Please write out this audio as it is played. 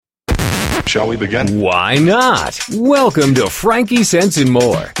Shall we begin? Why not? Welcome to Frankie Sense and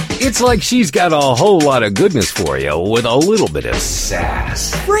More. It's like she's got a whole lot of goodness for you with a little bit of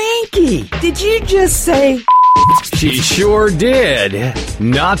sass. Frankie, did you just say... She sure did.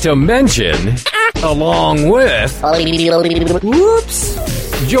 Not to mention, along with...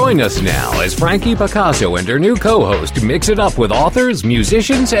 Whoops. Join us now as Frankie Picasso and her new co-host mix it up with authors,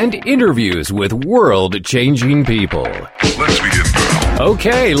 musicians, and interviews with world-changing people. Let's begin now.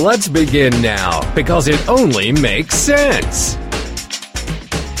 Okay, let's begin now, because it only makes sense.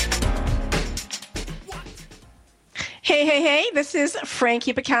 Hey, this is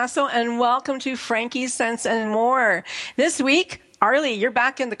Frankie Picasso, and welcome to Frankie's Sense and More. This week, Arlie, you're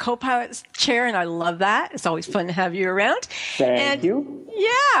back in the co-pilot's chair, and I love that. It's always fun to have you around. Thank you.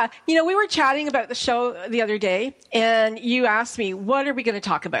 Yeah. We were chatting about the show the other day, and you asked me, what are we going to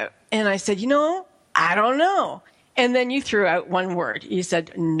talk about? And I said, I don't know. And then you threw out one word. You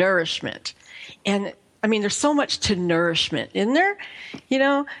said nourishment. And there's so much to nourishment, isn't there?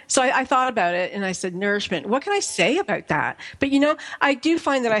 So I thought about it and I said, nourishment. What can I say about that? But, I do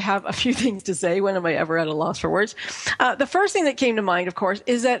find that I have a few things to say. When am I ever at a loss for words? The first thing that came to mind, of course,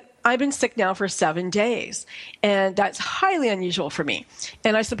 is that I've been sick now for 7 days, and that's highly unusual for me.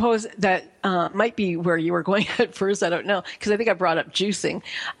 And I suppose that might be where you were going at first. I don't know, because I think I brought up juicing,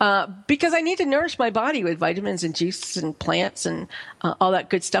 because I need to nourish my body with vitamins and juices and plants and all that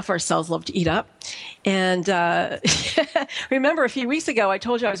good stuff our cells love to eat up. And remember, a few weeks ago, I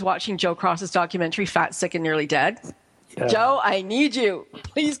told you I was watching Joe Cross's documentary, Fat, Sick, and Nearly Dead. Yeah. Joe, I need you.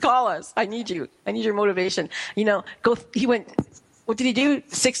 Please call us. I need you. I need your motivation. He went... What did he do?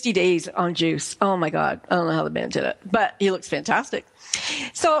 60 days on juice. Oh, my God. I don't know how the man did it, but he looks fantastic.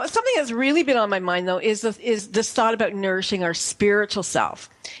 So something that's really been on my mind, though, is this thought about nourishing our spiritual self.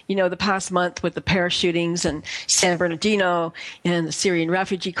 The past month with the parachutings and San Bernardino and the Syrian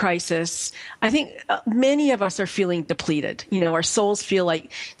refugee crisis, I think many of us are feeling depleted. Our souls feel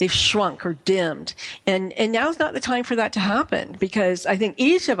like they've shrunk or dimmed. And now's not the time for that to happen, because I think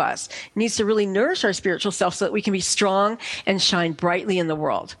each of us needs to really nourish our spiritual self so that we can be strong and shine brightly in the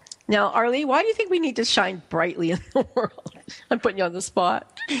world. Now, Arlie, why do you think we need to shine brightly in the world? I'm putting you on the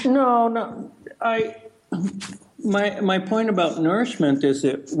spot. No. My point about nourishment is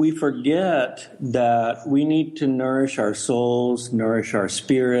that we forget that we need to nourish our souls, nourish our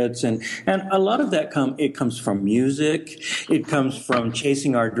spirits, and a lot of that comes from music, it comes from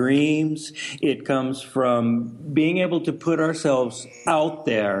chasing our dreams, it comes from being able to put ourselves out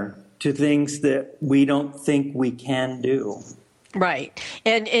there to things that we don't think we can do. Right.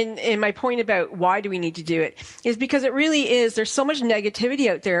 And my point about why do we need to do it is because it really is, there's so much negativity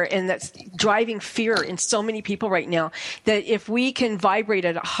out there, and that's driving fear in so many people right now, that if we can vibrate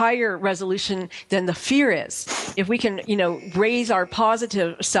at a higher resolution than the fear is, if we can, raise our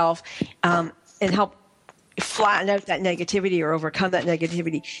positive self and help flatten out that negativity or overcome that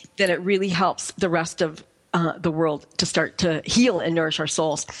negativity, then it really helps the rest of the world to start to heal and nourish our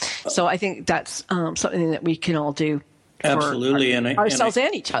souls. So I think that's something that we can all do. Absolutely, and ourselves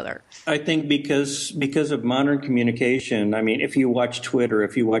and each other. I think because of modern communication. If you watch Twitter,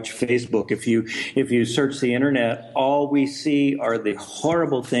 if you watch Facebook, if you search the internet, all we see are the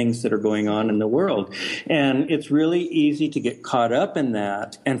horrible things that are going on in the world, and it's really easy to get caught up in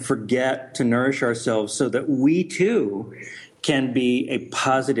that and forget to nourish ourselves so that we too can be a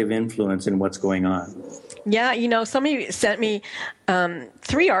positive influence in what's going on. Yeah, somebody sent me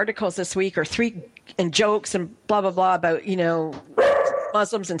 3 articles this week, or 3 and jokes and blah, blah, blah about,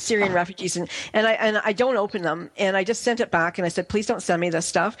 Muslims and Syrian refugees. And I don't open them. And I just sent it back and I said, please don't send me this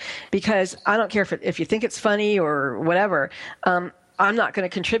stuff, because I don't care if you think it's funny or whatever. I'm not going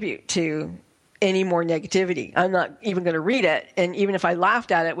to contribute to any more negativity. I'm not even going to read it. And even if I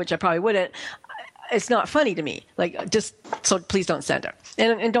laughed at it, which I probably wouldn't, it's not funny to me. So please don't send it.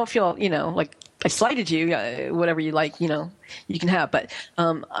 And don't feel, like I slighted you, whatever you like, you can have. But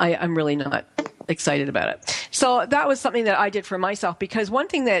I'm really not excited about it. So that was something that I did for myself, because one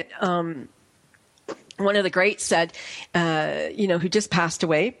thing that one of the greats said, who just passed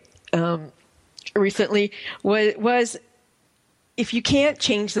away recently, was if you can't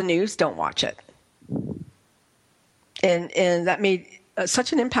change the news, don't watch it. And that made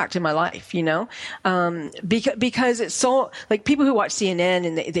such an impact in my life, because it's so, like, people who watch CNN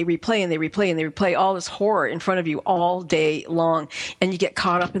and they replay and they replay and they replay all this horror in front of you all day long, and you get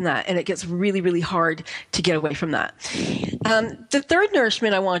caught up in that, and it gets really, really hard to get away from that. The third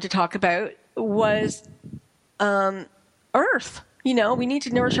nourishment I wanted to talk about was earth. You know, we need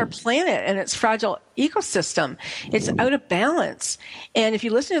to nourish our planet and its fragile ecosystem. It's out of balance. And if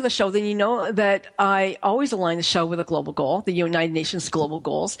you listen to the show, then you know that I always align the show with a global goal, the United Nations global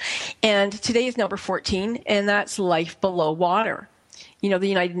goals. And today is number 14, and that's life below water. You know, the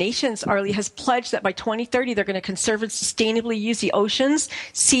United Nations, Arlie, has pledged that by 2030, they're going to conserve and sustainably use the oceans,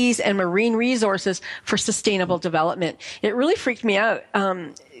 seas, and marine resources for sustainable development. It really freaked me out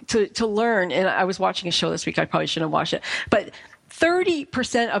to learn, and I was watching a show this week. I probably shouldn't have watched it, but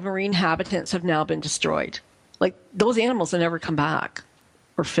 30% of marine habitats have now been destroyed. Like, those animals will never come back,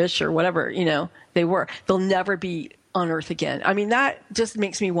 or fish or whatever, you know, they were. They'll never be on Earth again. I mean, that just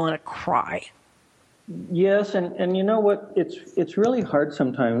makes me want to cry. Yes, and you know what? It's really hard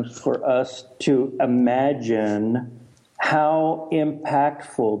sometimes for us to imagine how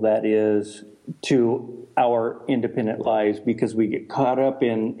impactful that is to our independent lives, because we get caught up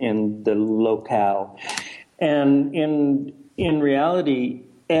in the locale. And in reality,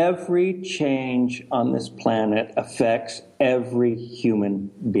 every change on this planet affects every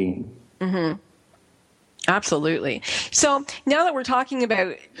human being. Mm-hmm. Absolutely. So now that we're talking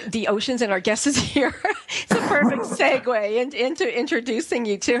about the oceans and our guest is here, it's a perfect segue into introducing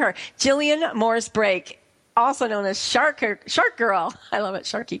you to her. Gillian Morris-Brake, also known as Shark Girl. I love it,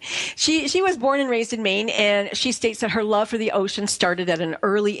 Sharky. She was born and raised in Maine, and she states that her love for the ocean started at an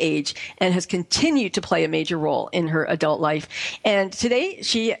early age and has continued to play a major role in her adult life. And today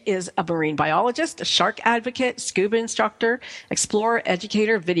she is a marine biologist, a shark advocate, scuba instructor, explorer,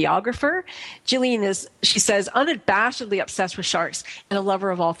 educator, videographer. Gillian is, she says, unabashedly obsessed with sharks and a lover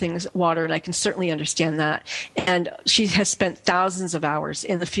of all things water, and I can certainly understand that. And she has spent thousands of hours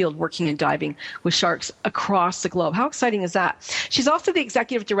in the field working and diving with sharks across the globe. How exciting is that? She's also the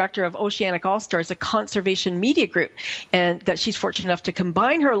executive director of Oceanic All-Stars, a conservation media group, and that she's fortunate enough to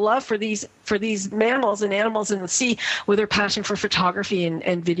combine her love for these mammals and animals in the sea with her passion for photography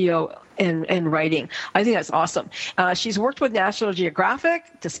and video and writing. I think that's awesome. She's worked with National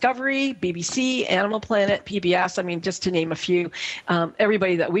Geographic, Discovery, BBC, Animal Planet, PBS, I mean, just to name a few,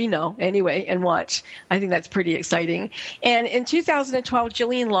 everybody that we know anyway and watch. I think that's pretty exciting. And in 2012,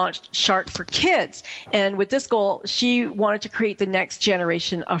 Gillian launched Shark for Kids. And with this goal, she wanted to create the next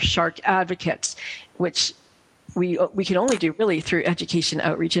generation of shark advocates, which we can only do really through education,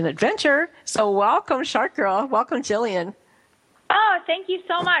 outreach, and adventure. So welcome, Shark Girl. Welcome, Gillian. Oh, thank you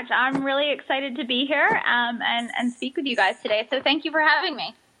so much. I'm really excited to be here and speak with you guys today. So thank you for having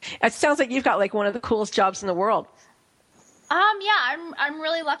me. It sounds like you've got like one of the coolest jobs in the world. Yeah, I'm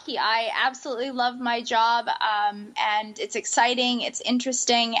really lucky. I absolutely love my job, and it's exciting, it's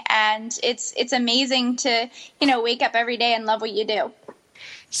interesting, and it's amazing to, wake up every day and love what you do.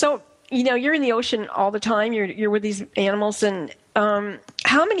 So, you're in the ocean all the time. You're with these animals, and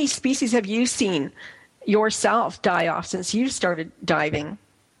how many species have you seen yourself die off since you started diving?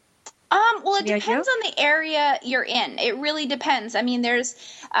 Well, it depends on the area you're in. It really depends. I mean, there's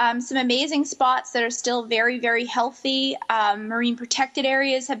some amazing spots that are still very, very healthy. Marine protected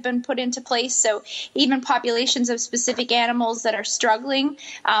areas have been put into place. So even populations of specific animals that are struggling,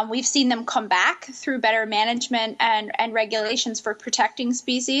 we've seen them come back through better management and regulations for protecting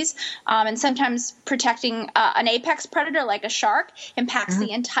species. And sometimes protecting an apex predator like a shark impacts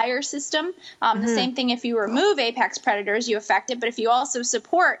the entire system. The same thing if you remove apex predators, you affect it. But if you also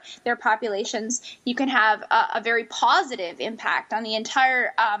support their populations, you can have a very positive impact on the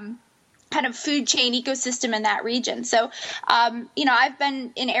entire kind of food chain ecosystem in that region. So, I've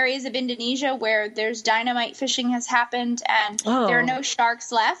been in areas of Indonesia where there's dynamite fishing has happened, and there are no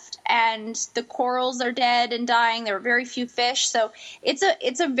sharks left, and the corals are dead and dying. There are very few fish. So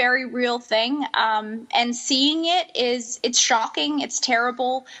it's a very real thing. And seeing it's shocking. It's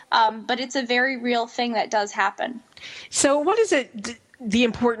terrible. But it's a very real thing that does happen. So what is it? The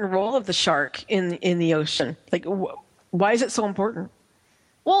important role of the shark in the ocean? Like, why is it so important?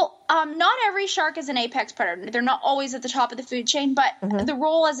 Well, not every shark is an apex predator. They're not always at the top of the food chain, but the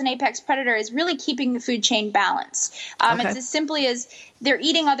role as an apex predator is really keeping the food chain balanced. It's as simply as they're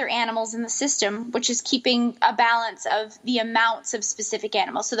eating other animals in the system, which is keeping a balance of the amounts of specific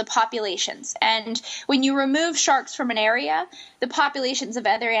animals, so the populations. And when you remove sharks from an area, the populations of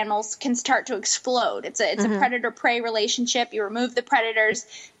other animals can start to explode. It's a predator-prey relationship. You remove the predators,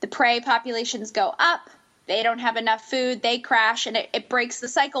 the prey populations go up. They don't have enough food, they crash, and it breaks, the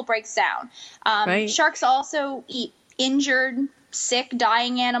cycle breaks down. Sharks also eat injured sick,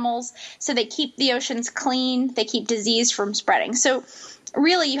 dying animals. So they keep the oceans clean. They keep disease from spreading. So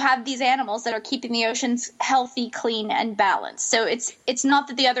really, you have these animals that are keeping the oceans healthy, clean, and balanced. So it's not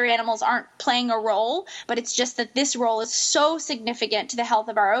that the other animals aren't playing a role, but it's just that this role is so significant to the health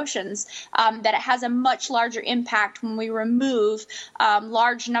of our oceans that it has a much larger impact when we remove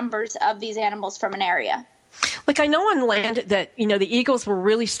large numbers of these animals from an area. Like, I know on land that, the eagles were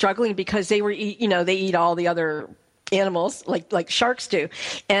really struggling because they eat all the other animals like sharks do.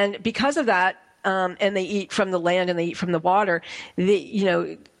 And because of that, and they eat from the land and they eat from the water,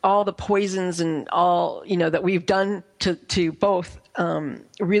 all the poisons and all, that we've done to both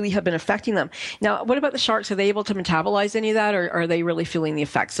really have been affecting them. Now, what about the sharks? Are they able to metabolize any of that, or are they really feeling the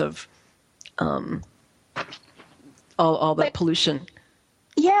effects of all the pollution?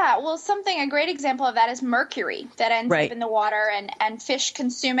 Yeah, well, a great example of that is mercury that ends up in the water, and fish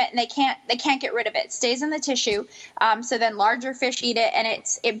consume it, and they can't get rid of it. It stays in the tissue. So then larger fish eat it, and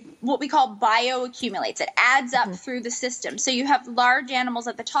it what we call bioaccumulates. It adds up through the system. So you have large animals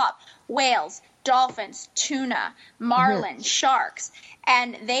at the top, whales, dolphins, tuna, marlin, sharks,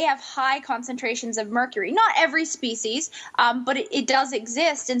 and they have high concentrations of mercury. Not every species, but it does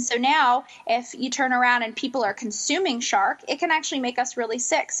exist. And so now if you turn around and people are consuming shark, it can actually make us really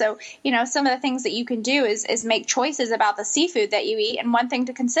sick. So, some of the things that you can do is make choices about the seafood that you eat. And one thing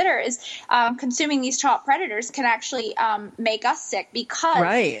to consider is consuming these top predators can actually make us sick because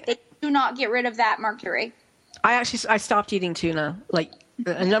they do not get rid of that mercury. I stopped eating tuna,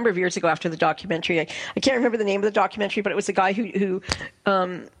 a number of years ago after the documentary. I can't remember the name of the documentary, but it was a guy who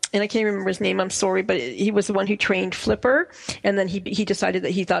and I can't remember his name, I'm sorry, but he was the one who trained Flipper, and then he decided that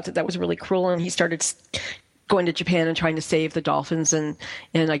he thought that was really cruel, and he started going to Japan and trying to save the dolphins and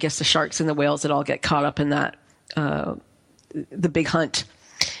I guess the sharks and the whales that all get caught up in that the big hunt.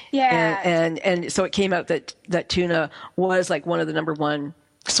 Yeah. And so it came out that tuna was like one of the number one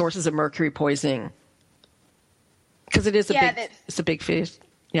sources of mercury poisoning. Because it is it's a big fish.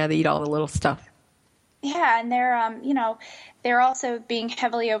 Yeah, they eat all the little stuff. Yeah, and they're also being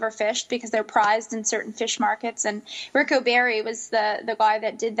heavily overfished because they're prized in certain fish markets. And Rick O'Barry was the guy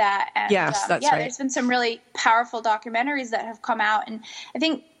that did that. And, yes, that's right. There's been some really powerful documentaries that have come out, and I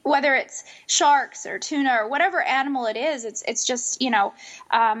think whether it's sharks or tuna or whatever animal it is, it's just,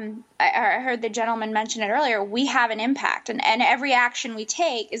 I heard the gentleman mention it earlier, we have an impact, and every action we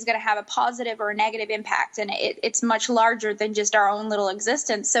take is going to have a positive or a negative impact, and it's much larger than just our own little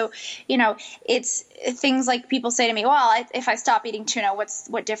existence. So, it's things like people say to me, well, if I stop eating tuna,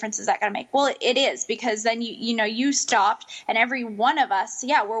 what difference is that going to make? Well, it is, because then you stopped, and every one of us,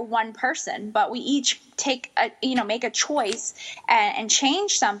 we're one person, but we each make a choice and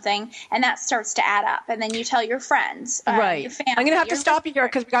change something, and that starts to add up, and then you tell your friends, right? Your family, I'm going to have to stop you here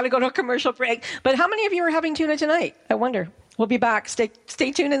because we got to go to a commercial break. But how many of you are having tuna tonight? I wonder. We'll be back. Stay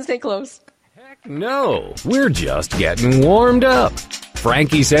tuned and stay close. Heck no, we're just getting warmed up.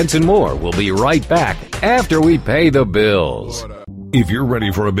 Frankie Sense and More will be right back after we pay the bills. If you're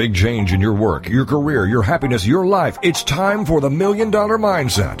ready for a big change in your work, your career, your happiness, your life, it's time for the $1 Million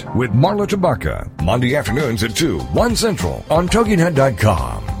Mindset with Marla Tabaka. Monday afternoons at 2, 1 Central on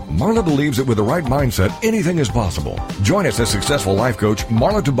TogiNet.com. Marla believes that with the right mindset, anything is possible. Join us as successful life coach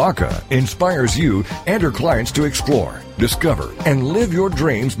Marla Tabaka inspires you and her clients to explore, discover, and live your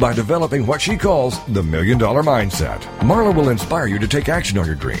dreams by developing what she calls the $1 Million Mindset. Marla will inspire you to take action on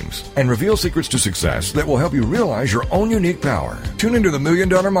your dreams and reveal secrets to success that will help you realize your own unique power. Tune into the $1 Million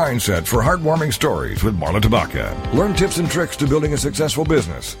Mindset for heartwarming stories with Marla Tabaka. Learn tips and tricks to building a successful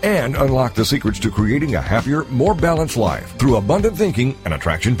business and unlock the secrets to creating a happier, more balanced life through abundant thinking and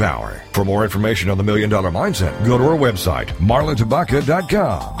attraction power. For more information on the $1 Million Mindset, go to our website,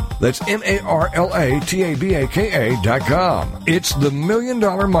 marlatabaka.com. That's MarlaTabaka.com. It's the $1 Million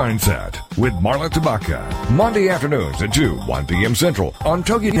Mindset with Marla Tabaka. Monday afternoons at 2, 1 p.m. Central on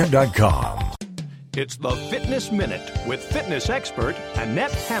TogiNet.com. It's the Fitness Minute with fitness expert Annette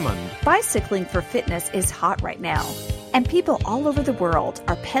Hammond. Bicycling for fitness is hot right now, and people all over the world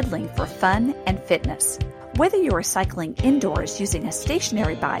are pedaling for fun and fitness. Whether you are cycling indoors using a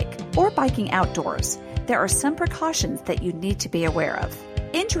stationary bike or biking outdoors, there are some precautions that you need to be aware of.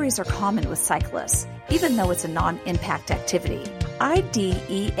 Injuries are common with cyclists, even though it's a non-impact activity.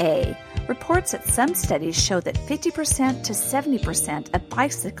 IDEA reports that some studies show that 50% to 70% of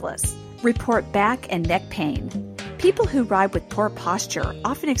bicyclists report back and neck pain. People who ride with poor posture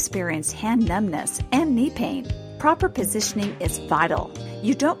often experience hand numbness and knee pain. Proper positioning is vital.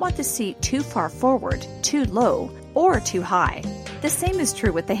 You don't want the seat too far forward, too low, or too high. The same is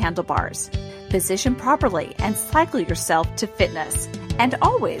true with the handlebars. Position properly and cycle yourself to fitness. And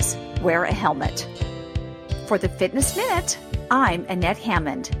always wear a helmet. For the Fitness Minute, I'm Annette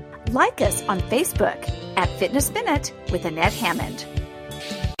Hammond. Like us on Facebook at Fitness Minute with Annette Hammond.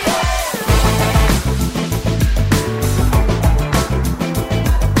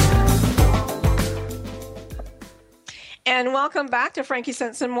 And welcome back to Frankie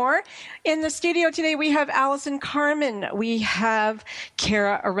Sense and More. In the studio today, we have Allison Carmen, we have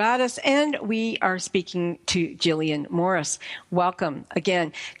Kara Aratus, and we are speaking to Jillian Morris. Welcome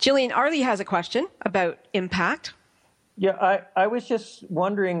again. Jillian, Arlie has a question about impact. Yeah, I was just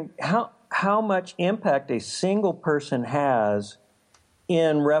wondering how much impact a single person has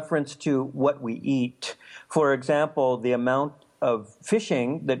in reference to what we eat. For example, the amount of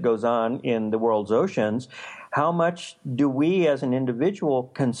fishing that goes on in the world's oceans. How much do we as an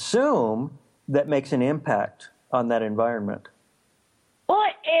individual consume that makes an impact on that environment? Well,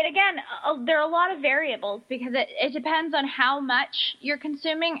 there are a lot of variables because it depends on how much you're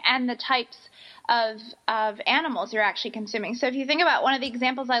consuming and the types of animals you're actually consuming. So if you think about one of the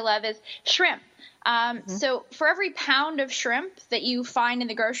examples I love is shrimp. So for every pound of shrimp that you find in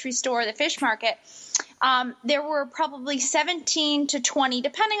the grocery store or the fish market, there were probably 17 to 20,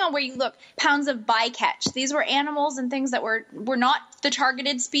 depending on where you look, pounds of bycatch. These were animals and things that were not the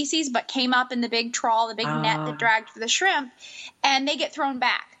targeted species, but came up in the big trawl, the big net that dragged for the shrimp, and they get thrown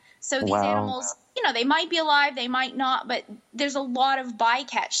back. So these animals, they might be alive, they might not, but there's a lot of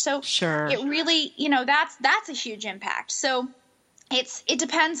bycatch. So it really, that's a huge impact. So it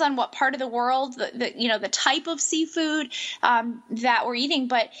depends on what part of the world, the type of seafood that we're eating,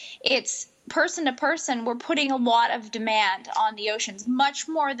 but it's person to person. We're putting a lot of demand on the oceans, much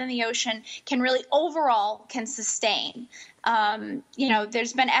more than the ocean can really overall can sustain.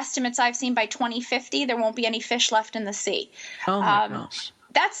 There's been estimates I've seen by 2050 there won't be any fish left in the sea. Oh my gosh,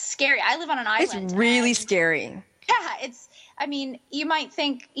 that's scary. I live on an island. It's really scary. Yeah, you might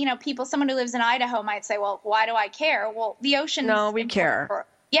think, someone who lives in Idaho might say, well, why do I care? Well, the ocean. No, we care.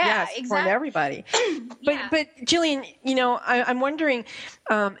 Yes, exactly. For everybody. But Jillian, I'm wondering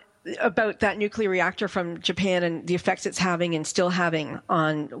about that nuclear reactor from Japan and the effects it's having and still having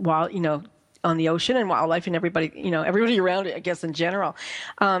on the ocean and wildlife and everybody around it, I guess, in general.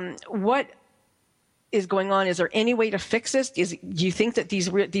 What is going on? Is there any way to fix this? Do you think that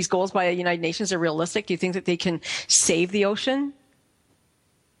these goals by the United Nations are realistic? Do you think that they can save the ocean?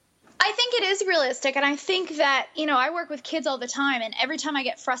 I think it is realistic, and I think that, I work with kids all the time, and every time I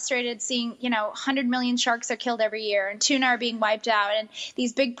get frustrated seeing, 100 million sharks are killed every year, and tuna are being wiped out, and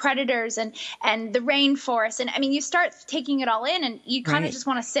these big predators, and the rainforest, and you start taking it all in, and you kind of just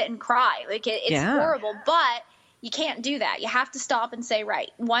want to sit and cry. It's horrible, but you can't do that. You have to stop and say, right,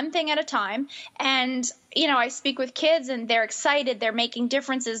 one thing at a time. And, I speak with kids and they're excited. They're making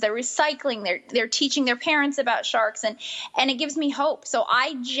differences. They're recycling. They're teaching their parents about sharks. And it gives me hope. So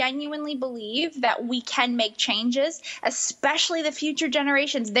I genuinely believe that we can make changes, especially the future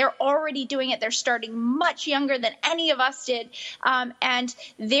generations. They're already doing it. They're starting much younger than any of us did. And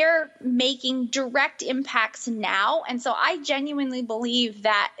they're making direct impacts now. And so I genuinely believe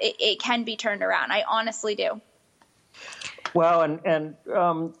that it can be turned around. I honestly do. Well, and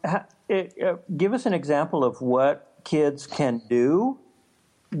give us an example of what kids can do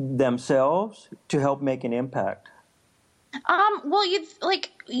themselves to help make an impact. Well,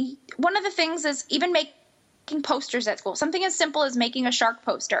 one of the things is even making posters at school. Something as simple as making a shark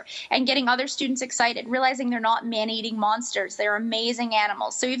poster and getting other students excited, realizing they're not man-eating monsters. They're amazing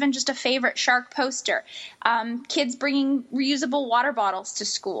animals. So even just a favorite shark poster. Kids bringing reusable water bottles to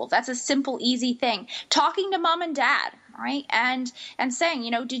school. That's a simple, easy thing. Talking to mom and dad, right? And saying,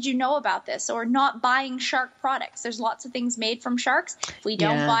 did you know about this? Or not buying shark products. There's lots of things made from sharks. If we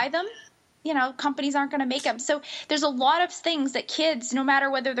don't buy them, companies aren't going to make them. So there's a lot of things that kids, no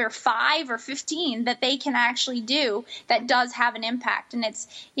matter whether they're 5 or 15, that they can actually do that does have an impact. And it's,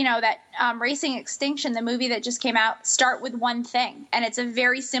 that Racing Extinction, the movie that just came out, start with one thing. And it's a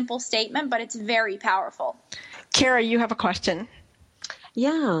very simple statement, but it's very powerful. Kara, you have a question.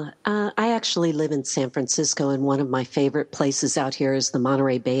 Yeah, I actually live in San Francisco, and one of my favorite places out here is the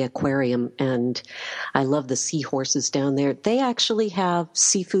Monterey Bay Aquarium, and I love the seahorses down there. They actually have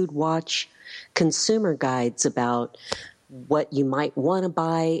Seafood Watch consumer guides about what you might want to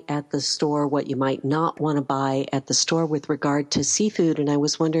buy at the store, what you might not want to buy at the store with regard to seafood. And I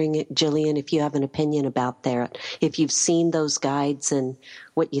was wondering, Jillian, if you have an opinion about that, if you've seen those guides and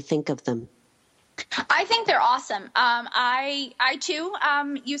what you think of them. I think they're awesome. I too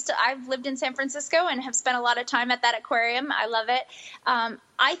I've lived in San Francisco and have spent a lot of time at that aquarium. I love it.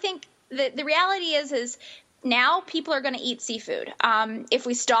 I think the reality is now people are going to eat seafood. If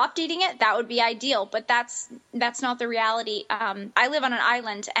we stopped eating it, that would be ideal, but that's not the reality. I live on an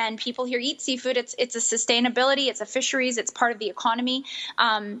island, and people here eat seafood. It's a sustainability, it's a fisheries, it's part of the economy.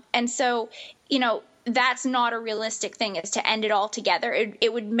 And so, that's not a realistic thing, is to end it all together.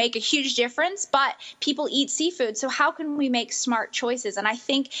 It would make a huge difference, but people eat seafood. So how can we make smart choices? And I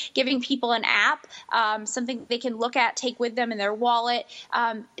think giving people an app, something they can look at, take with them in their wallet,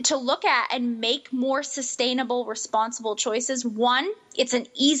 to look at and make more sustainable, responsible choices. One, it's an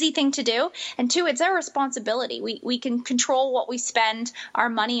easy thing to do. And two, it's our responsibility. We can control what we spend our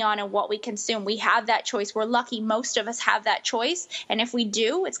money on and what we consume. We have that choice. We're lucky most of us have that choice. And if we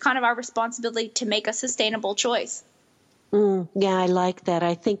do, it's kind of our responsibility to make a sustainable choice. Yeah, I like that.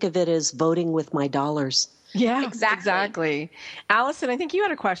 I think of it as voting with my dollars. Yeah, exactly. Allison, I think you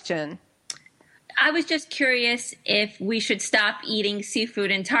had a question. I was just curious if we should stop eating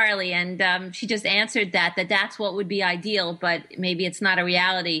seafood entirely, and she just answered that's what would be ideal, but maybe it's not a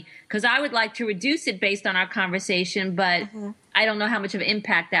reality, because I would like to reduce it based on our conversation, but I don't know how much of an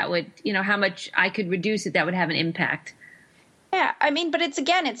impact that would, how much I could reduce it that would have an impact. Yeah, but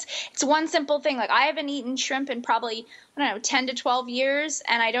it's one simple thing. Like, I haven't eaten shrimp in probably, 10 to 12 years,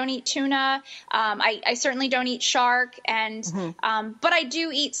 and I don't eat tuna. I certainly don't eat shark, and but I do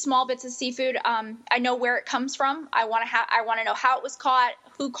eat small bits of seafood. I know where it comes from. I want to know how it was caught,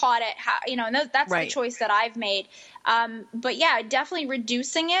 who caught it, how, and that's right. The choice that I've made. But yeah, definitely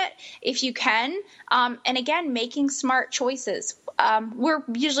reducing it if you can, and again, making smart choices. We're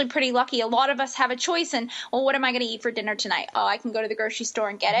usually pretty lucky. A lot of us have a choice, and what am I going to eat for dinner tonight? Oh, I can go to the grocery store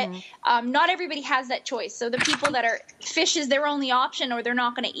and get it. Not everybody has that choice. So the people that fish is their only option, or they're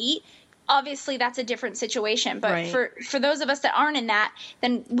not going to eat, obviously that's a different situation. But right. for those of us that aren't in that,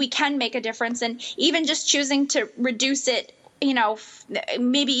 then we can make a difference. And even just choosing to reduce it,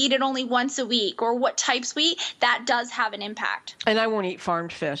 maybe eat it only once a week, or what types we eat, that does have an impact. And I won't eat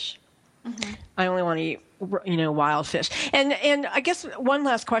farmed fish. I only want to eat, wild fish. And I guess one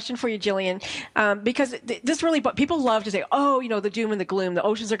last question for you, Jillian, because this really, people love to say, the doom and the gloom, the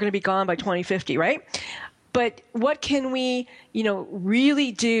oceans are going to be gone by 2050, right? But what can we,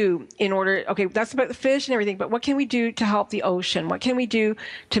 really do in order, okay, that's about the fish and everything, but what can we do to help the ocean? What can we do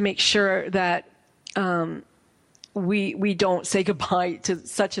to make sure that we don't say goodbye to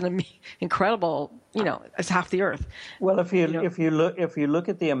such an incredible, as half the earth? Well, if you look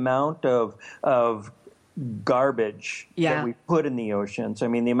at the amount of garbage that we put in the oceans, the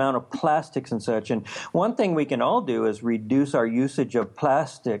amount of plastics and such, and one thing we can all do is reduce our usage of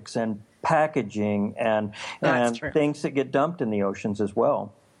plastics and packaging and things that get dumped in the oceans as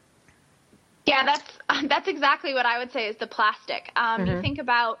well. Yeah, that's exactly what I would say is the plastic. You think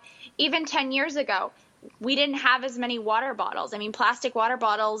about even 10 years ago, we didn't have as many water bottles. Plastic water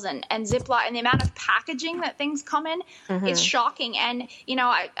bottles and Ziploc, and the amount of packaging that things come in, it's shocking. And,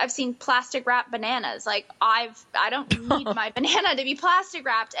 I've seen plastic wrapped bananas. Like, I don't need my banana to be plastic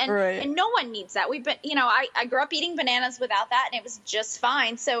wrapped, and no one needs that. We've been, I grew up eating bananas without that, and it was just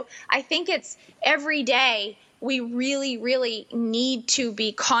fine. So I think it's every day we really, really need to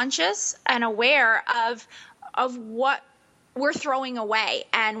be conscious and aware of what we're throwing away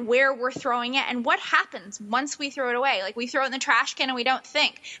and where we're throwing it and what happens once we throw it away. Like, we throw it in the trash can and we don't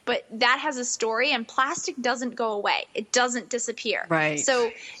think, but that has a story, and plastic doesn't go away. It doesn't disappear. Right.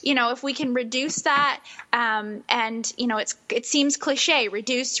 So, if we can reduce that, and, it seems cliche,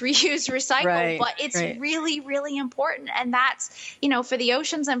 reduce, reuse, recycle, but it's really, really important. And that's, for the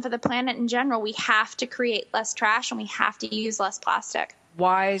oceans and for the planet in general, we have to create less trash and we have to use less plastic.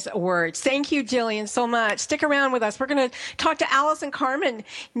 Wise words. Thank you, Jillian, so much. Stick around with us. We're going to talk to Allison Carmen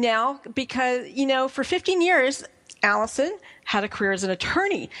now because, for 15 years, Allison had a career as an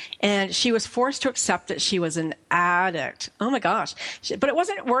attorney, and she was forced to accept that she was an addict. Oh, my gosh. But it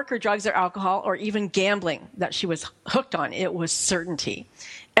wasn't work or drugs or alcohol or even gambling that she was hooked on. It was certainty.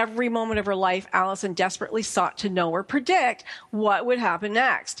 Every moment of her life, Allison desperately sought to know or predict what would happen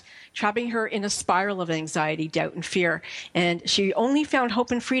next, trapping her in a spiral of anxiety, doubt, and fear. And she only found hope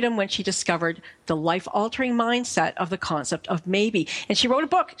and freedom when she discovered the life-altering mindset of the concept of maybe. And she wrote a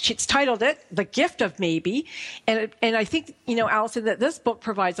book. She's titled it The Gift of Maybe. And I think, Allison, that this book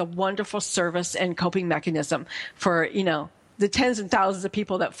provides a wonderful service and coping mechanism for, the tens and thousands of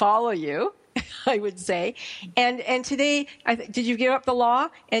people that follow you, I would say. And today, did you give up the law?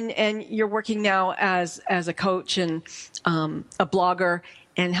 And you're working now as a coach and a blogger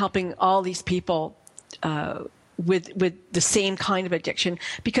and helping all these people with the same kind of addiction,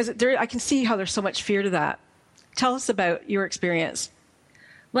 because I can see how there's so much fear to that. Tell us about your experience.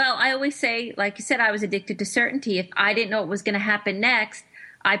 Well, I always say, like you said, I was addicted to certainty. If I didn't know what was going to happen next,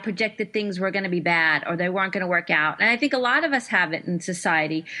 I projected things were going to be bad or they weren't going to work out. And I think a lot of us have it in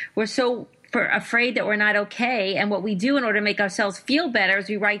society. We're so afraid that we're not okay. And what we do in order to make ourselves feel better is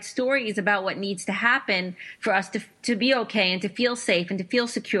we write stories about what needs to happen for us to be okay and to feel safe and to feel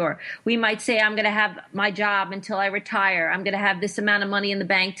secure. We might say, I'm going to have my job until I retire. I'm going to have this amount of money in the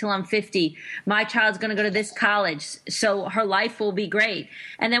bank till I'm 50. My child's going to go to this college, so her life will be great.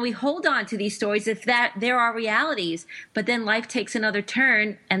 And then we hold on to these stories if that there are realities, but then life takes another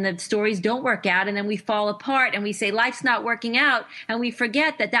turn and the stories don't work out. And then we fall apart and we say, life's not working out. And we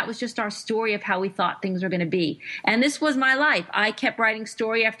forget that that was just our story of how we thought things were going to be. And this was my life. I kept writing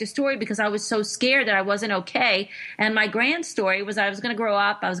story after story because I was so scared that I wasn't okay. And my grand story was I was going to grow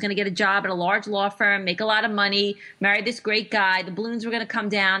up, I was going to get a job at a large law firm, make a lot of money, marry this great guy, the balloons were going to come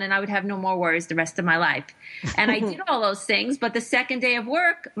down, and I would have no more worries the rest of my life. And I did all those things, but the second day of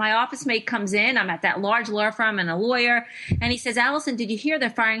work, my office mate comes in, I'm at that large law firm and a lawyer, and he says, Allison, did you hear they're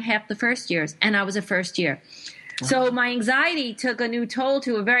firing half the first years? And I was a first year. So my anxiety took a new toll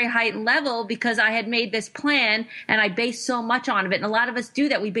to a very heightened level because I had made this plan and I based so much on it. And a lot of us do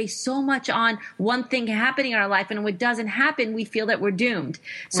that. We base so much on one thing happening in our life, and when it doesn't happen, we feel that we're doomed.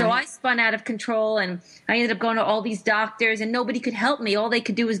 So I spun out of control and I ended up going to all these doctors and nobody could help me. All they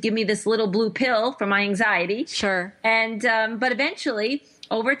could do was give me this little blue pill for my anxiety. Sure. And but eventually,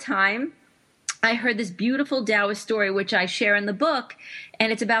 over time, I heard this beautiful Taoist story, which I share in the book,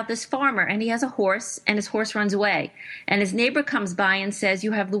 and it's about this farmer, and he has a horse, and his horse runs away. And his neighbor comes by and says,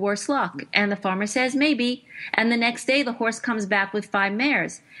 you have the worst luck. And the farmer says, maybe. And the next day, the horse comes back with 5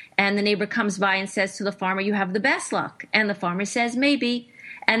 mares. And the neighbor comes by and says to the farmer, you have the best luck. And the farmer says, maybe.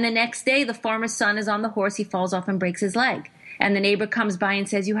 And the next day, the farmer's son is on the horse. He falls off and breaks his leg. And the neighbor comes by and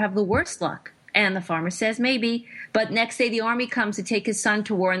says, you have the worst luck. And the farmer says, maybe. But next day, the army comes to take his son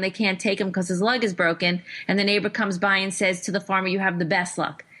to war, and they can't take him because his leg is broken. And the neighbor comes by and says to the farmer, you have the best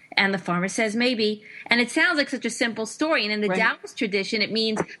luck. And the farmer says, maybe. And it sounds like such a simple story. And in the Taoist tradition, it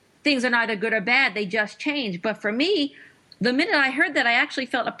means things are neither good or bad. They just change. But for me, the minute I heard that, I actually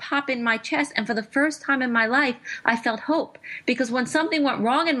felt a pop in my chest. And for the first time in my life, I felt hope. Because when something went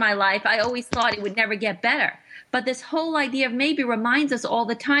wrong in my life, I always thought it would never get better. But this whole idea of maybe reminds us all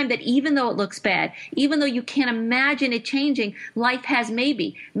the time that even though it looks bad, even though you can't imagine it changing, life has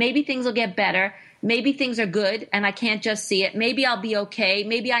maybe. Maybe things will get better. Maybe things are good and I can't just see it. Maybe I'll be okay.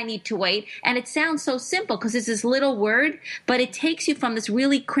 Maybe I need to wait. And it sounds so simple because it's this little word, but it takes you from this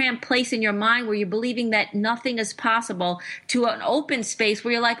really cramped place in your mind where you're believing that nothing is possible to an open space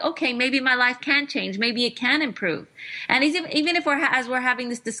where you're like, okay, maybe my life can change. Maybe it can improve. And even if as we're having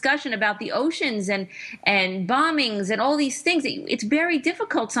this discussion about the oceans and bombings and all these things, it's very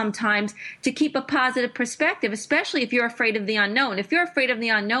difficult sometimes to keep a positive perspective, especially if you're afraid of the unknown. If you're afraid of the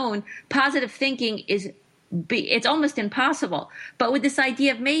unknown, positive thinking it's almost impossible. But with this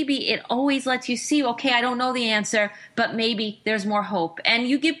idea of maybe, it always lets you see, okay, I don't know the answer, but maybe there's more hope. And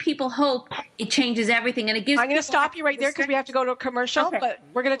you give people hope, it changes everything. And it gives. I'm going to stop you right there because we have to go to a commercial, but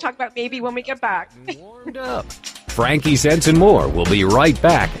we're going to talk about maybe when we get back. Warmed up. Frankie Sense and More will be right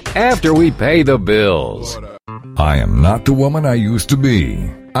back after we pay the bills. I am not the woman I used to be.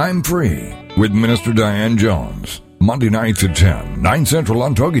 I'm free with Minister Diane Jones. Monday nights at 10, 9 Central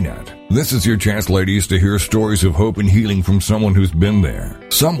on TogiNet. This is your chance, ladies, to hear stories of hope and healing from someone who's been there.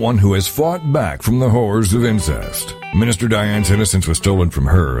 Someone who has fought back from the horrors of incest. Minister Diane's innocence was stolen from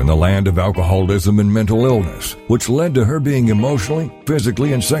her in the land of alcoholism and mental illness, which led to her being emotionally,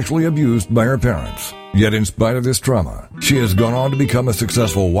 physically, and sexually abused by her parents. Yet in spite of this trauma, she has gone on to become a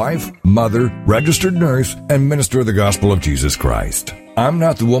successful wife, mother, registered nurse, and minister of the gospel of Jesus Christ. I'm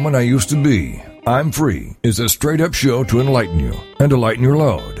not the woman I used to be. I'm Free is a straight-up show to enlighten you and to lighten your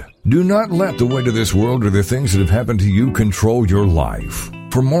load. Do not let the weight of this world or the things that have happened to you control your life.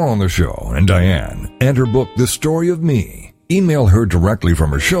 For more on the show and Diane and her book, The Story of Me, email her directly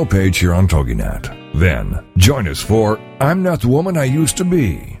from her show page here on TogiNet. Then, join us for I'm Not the Woman I Used to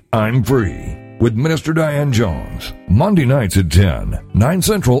Be. I'm Free with Minister Diane Jones. Monday nights at 10, 9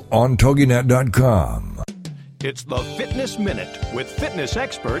 Central on TogiNet.com. It's the Fitness Minute with fitness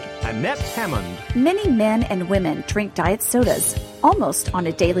expert Annette Hammond. Many men and women drink diet sodas almost on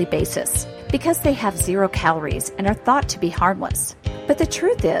a daily basis because they have 0 calories and are thought to be harmless. But the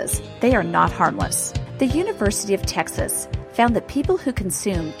truth is, they are not harmless. The University of Texas found that people who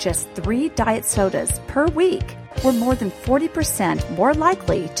consume just 3 diet sodas per week were more than 40% more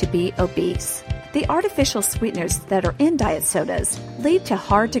likely to be obese. The artificial sweeteners that are in diet sodas lead to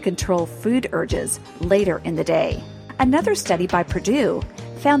hard-to-control food urges later in the day. Another study by Purdue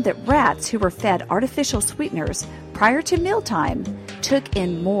found that rats who were fed artificial sweeteners prior to mealtime took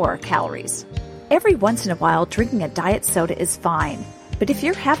in more calories. Every once in a while, drinking a diet soda is fine, But if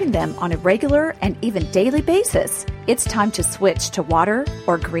you're having them on a regular and even daily basis, it's time to switch to water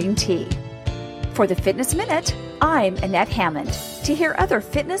or green tea. For the Fitness Minute, I'm Annette Hammond. To hear other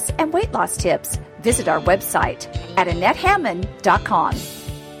fitness and weight loss tips, visit our website at AnnetteHammond.com.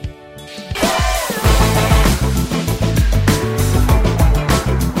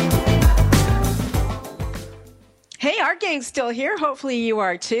 Hey, our gang's still here. Hopefully you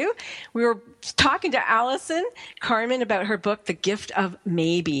are too. We were talking to Allison Carmen about her book, The Gift of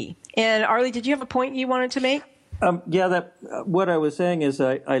Maybe. And Arlie, did you have a point you wanted to make? What I was saying is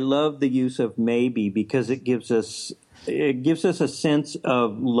I love the use of maybe because it gives us a sense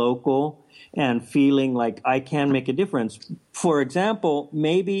of local and feeling like I can make a difference. For example,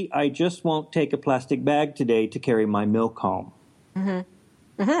 maybe I just won't take a plastic bag today to carry my milk home.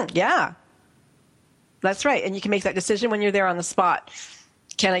 Mm-hmm. Mm-hmm. Yeah. That's right. And you can make that decision when you're there on the spot.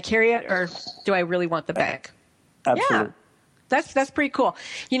 Can I carry it or do I really want the bag? Absolutely. Yeah. That's pretty cool.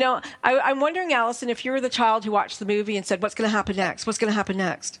 You know, I'm wondering, Allison, if you were the child who watched the movie and said, what's going to happen next? What's going to happen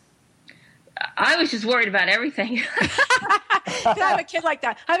next? I was just worried about everything. I have a kid like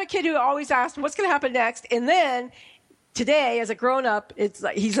that. I have a kid who always asks, what's going to happen next? And then today, as a grown-up, it's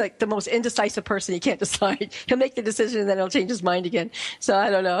like he's like the most indecisive person. He can't decide. He'll make the decision and then he'll change his mind again. So I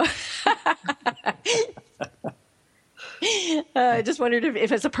don't know. I just wondered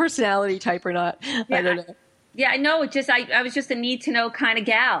if it's a personality type or not. Yeah, I don't know. Yeah, no, I was just a need-to-know kind of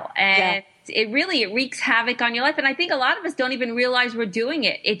gal. And it wreaks havoc on your life. And I think a lot of us don't even realize we're doing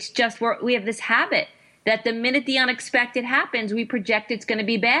it. It's just we have this habit that the minute the unexpected happens, we project it's going to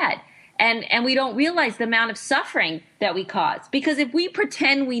be bad. And we don't realize the amount of suffering that we cause. Because if we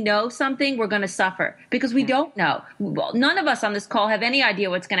pretend we know something, we're going to suffer. Because we don't know. Well, none of us on this call have any idea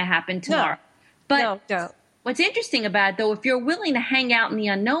what's going to happen tomorrow. But what's interesting about it, though, if you're willing to hang out in the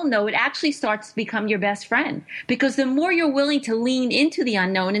unknown, though, it actually starts to become your best friend. Because the more you're willing to lean into the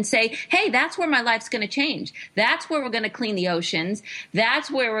unknown and say, hey, that's where my life's going to change. That's where we're going to clean the oceans. That's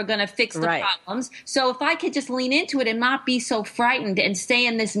where we're going to fix the problems. So if I could just lean into it and not be so frightened and stay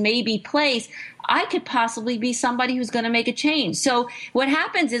in this maybe place, I could possibly be somebody who's going to make a change. So what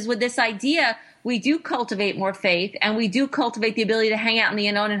happens is with this idea, we do cultivate more faith and we do cultivate the ability to hang out in the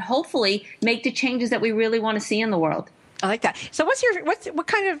unknown and hopefully make the changes that we really want to see in the world. I like that. So what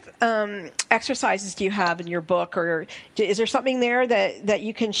kind of exercises do you have in your book, or is there something there that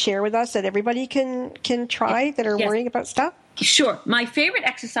you can share with us that everybody can try that are worrying about stuff? Sure. My favorite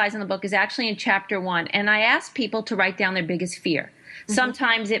exercise in the book is actually in chapter 1, and I ask people to write down their biggest fear. Mm-hmm.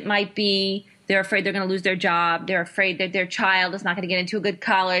 Sometimes it might be they're afraid they're going to lose their job. They're afraid that their child is not going to get into a good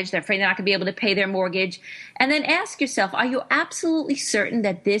college. They're afraid they're not going to be able to pay their mortgage. And then ask yourself, are you absolutely certain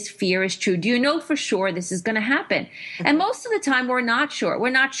that this fear is true? Do you know for sure this is going to happen? Mm-hmm. And most of the time, we're not sure. We're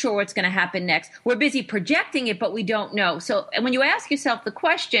not sure what's going to happen next. We're busy projecting it, but we don't know. So when you ask yourself the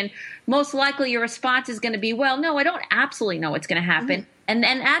question, most likely your response is going to be, well, no, I don't absolutely know what's going to happen. Mm-hmm. And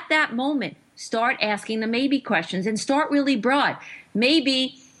then at that moment, start asking the maybe questions and start really broad.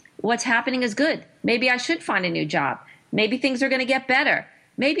 Maybe what's happening is good. Maybe I should find a new job. Maybe things are going to get better.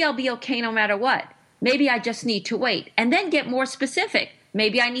 Maybe I'll be okay no matter what. Maybe I just need to wait. And then get more specific.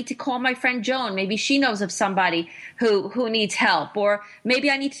 Maybe I need to call my friend Joan. Maybe she knows of somebody who needs help. Or maybe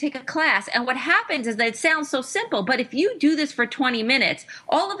I need to take a class. And what happens is that it sounds so simple, but if you do this for 20 minutes,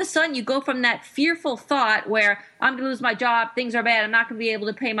 all of a sudden you go from that fearful thought where I'm going to lose my job, things are bad, I'm not going to be able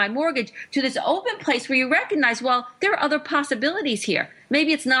to pay my mortgage, to this open place where you recognize, well, there are other possibilities here.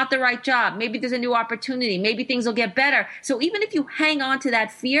 Maybe it's not the right job. Maybe there's a new opportunity. Maybe things will get better. So even if you hang on to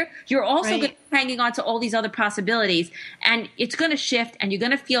that fear, you're also going to be hanging on to all these other possibilities. And it's going to shift, and you're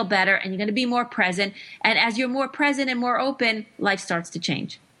going to feel better, and you're going to be more present. And as you're more present and more open, life starts to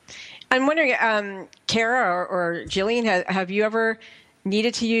change. I'm wondering, Kara or Jillian, have you ever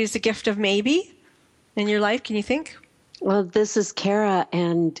needed to use the gift of maybe in your life? Can you think? Well, this is Kara,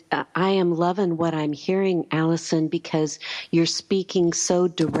 and I am loving what I'm hearing, Allison, because you're speaking so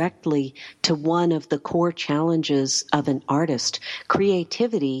directly to one of the core challenges of an artist.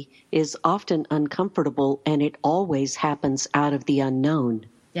 Creativity is often uncomfortable, and it always happens out of the unknown.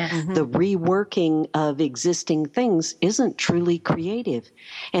 Yes. Mm-hmm. The reworking of existing things isn't truly creative.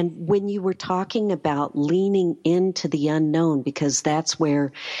 And when you were talking about leaning into the unknown, because that's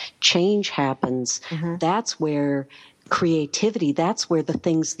where change happens, that's where creativity, that's where the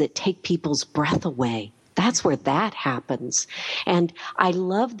things that take people's breath away That's where that happens. And I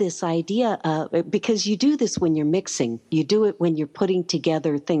love this idea because you do this when you're mixing. You do it when you're putting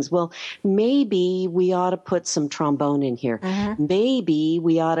together things. Well, maybe we ought to put some trombone in here. Mm-hmm. Maybe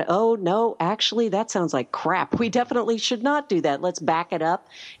we ought to, oh, no, actually, that sounds like crap. We definitely should not do that. Let's back it up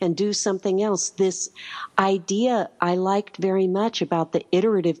and do something else. This idea I liked very much about the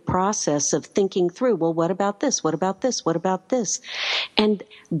iterative process of thinking through, well, what about this? What about this? What about this? And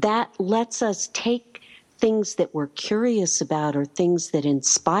that lets us take things that we're curious about or things that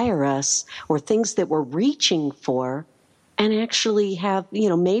inspire us or things that we're reaching for and actually have,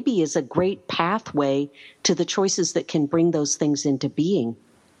 maybe is a great pathway to the choices that can bring those things into being.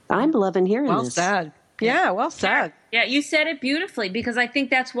 I'm loving hearing this. Well said. Yeah, well said. Yeah, you said it beautifully, because I think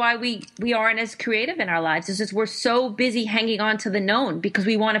that's why we aren't as creative in our lives. It's just we're so busy hanging on to the known because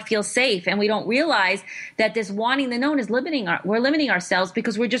we want to feel safe, and we don't realize that this wanting the known is we're limiting ourselves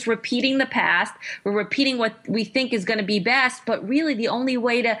because we're just repeating the past. We're repeating what we think is going to be best, but really the only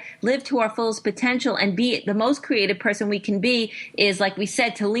way to live to our fullest potential and be the most creative person we can be is, like we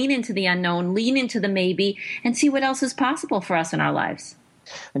said, to lean into the unknown, lean into the maybe, and see what else is possible for us in our lives.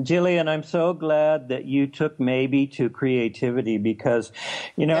 And Jillian, I'm so glad that you took maybe to creativity because,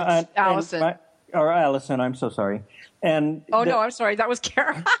 Allison. Allison, I'm so sorry. And no, I'm sorry. That was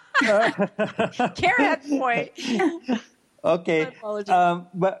Kara. Kara had the point. Okay.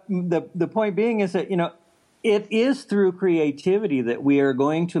 But the point being is that, it is through creativity that we are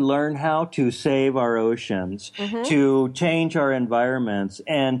going to learn how to save our oceans, mm-hmm. to change our environments,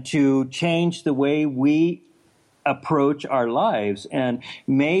 and to change the way we approach our lives, and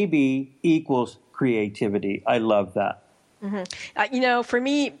maybe equals creativity. I love that. Mm-hmm. For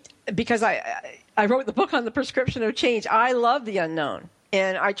me, because I wrote the book on the prescription of change, I love the unknown.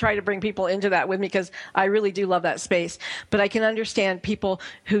 And I try to bring people into that with me because I really do love that space. But I can understand people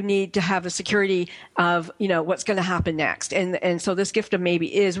who need to have the security of, what's going to happen next. And so this gift of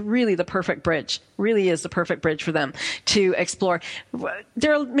maybe is really the perfect bridge, really is the perfect bridge for them to explore.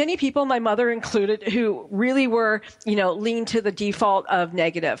 There are many people, my mother included, who really were, lean to the default of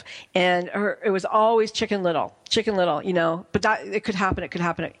negative. And it was always Chicken Little, but that, it could happen.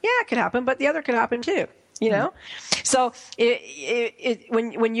 Yeah, it could happen, but the other could happen too. So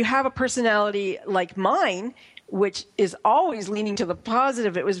when you have a personality like mine, which is always leaning to the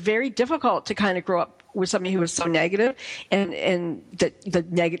positive, it was very difficult to kind of grow up with somebody who was so negative and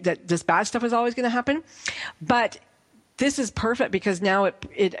that this bad stuff was always going to happen. But this is perfect because now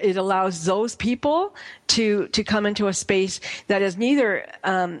it allows those people to come into a space that is neither,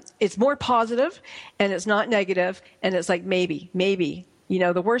 it's more positive and it's not negative. And it's like, maybe,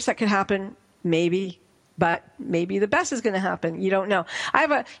 the worst that could happen, maybe. But maybe the best is going to happen. You don't know.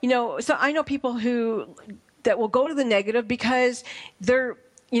 So I know people that will go to the negative because they're,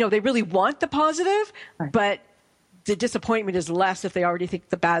 they really want the positive, right. But the disappointment is less if they already think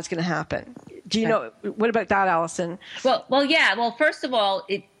the bad's going to happen. Do you know, what about that, Allison? Well, yeah. Well, first of all,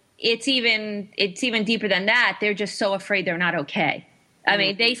 it's even deeper than that. They're just so afraid they're not okay. I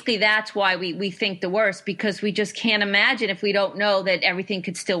mean, basically, that's why we think the worst, because we just can't imagine if we don't know that everything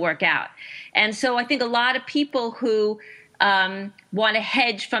could still work out. And so I think a lot of people who want to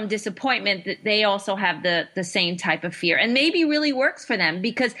hedge from disappointment, that they also have the same type of fear, and maybe really works for them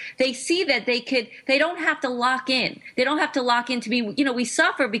because they see that they don't have to lock in. They don't have to lock in to be, we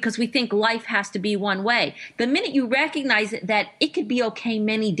suffer because we think life has to be one way. The minute you recognize that it could be okay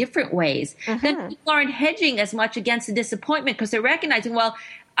many different ways, mm-hmm. then people aren't hedging as much against the disappointment because they're recognizing, well,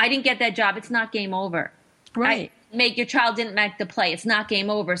 I didn't get that job. It's not game over. Right. Your child didn't make the play. It's not game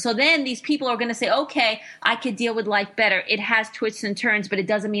over. So then these people are going to say, okay, I could deal with life better. It has twists and turns, but it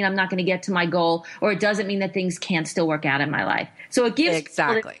doesn't mean I'm not going to get to my goal, or it doesn't mean that things can't still work out in my life. So it gives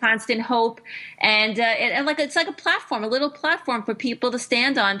people constant hope, and it's like a platform, a little platform for people to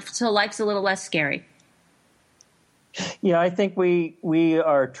stand on, so life's a little less scary. Yeah, I think we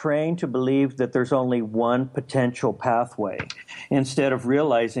are trained to believe that there's only one potential pathway instead of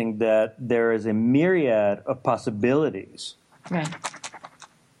realizing that there is a myriad of possibilities. Right.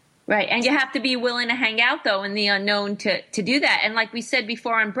 And you have to be willing to hang out, though, in the unknown to do that. And like we said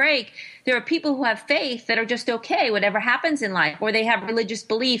before on break, there are people who have faith that are just okay, whatever happens in life, or they have religious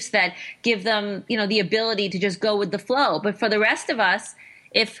beliefs that give them, the ability to just go with the flow. But for the rest of us,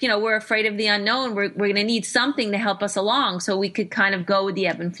 if, we're afraid of the unknown, we're going to need something to help us along so we could kind of go with the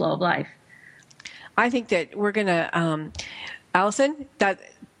ebb and flow of life. I think that we're going to, Allison, that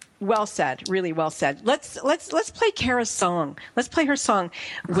well said, really well said. Let's play Kara's song. Let's play her song,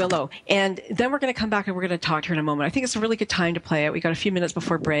 Willow. And then we're going to come back and we're going to talk to her in a moment. I think it's a really good time to play it. We got a few minutes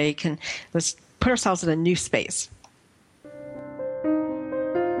before break, and let's put ourselves in a new space.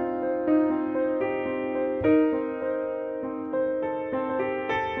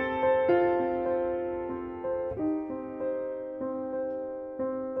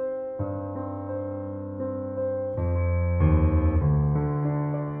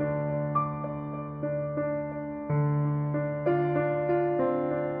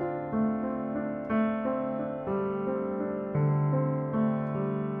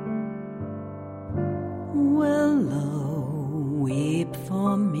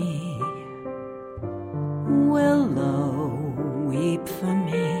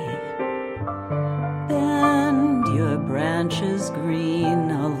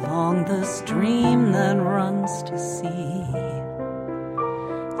 along the stream that runs to sea.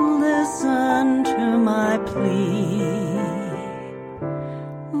 Listen to my plea.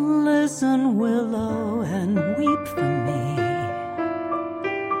 Listen, willow, and weep for me.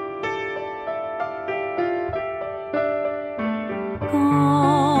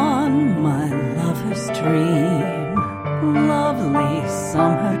 Gone, my lover's dream, lovely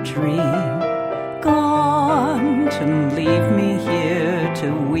summer dream. Gone to leave me here to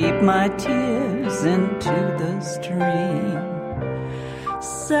weep my tears into the stream.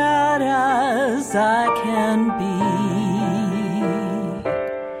 Sad as I can be,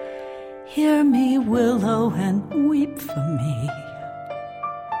 hear me, willow, and weep for me.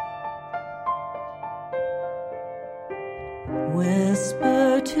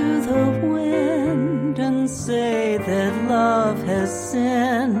 Whisper to the wind and say that love has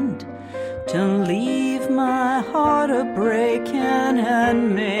sinned, to leave my heart a-breaking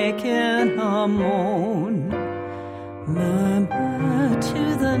and making a moan. Murmur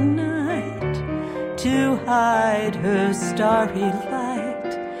to the night to hide her starry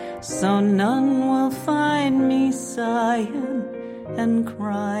light, so none will find me sighing and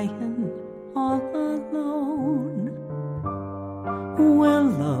crying all alone.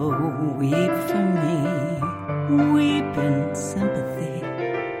 Willow, weep for me, weep in sympathy.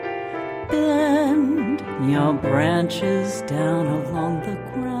 Bend your branches down along the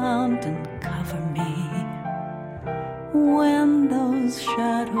ground and cover me when those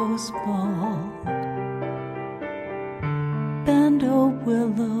shadows fall. Bend, oh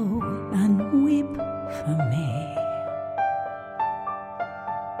willow, and weep for me.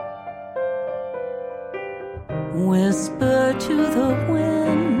 Whisper to the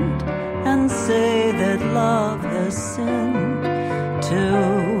wind and say that love has sinned,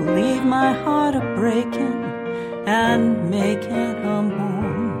 to leave my heart a-breaking and make it a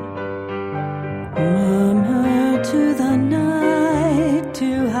moan. Murmur to the night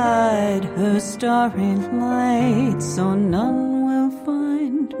to hide her starry light, so none will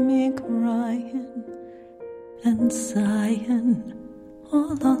find me crying and sighing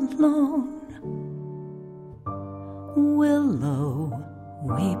all alone. Willow,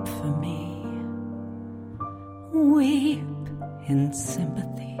 weep for me, weep in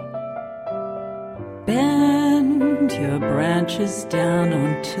sympathy. Bend your branches down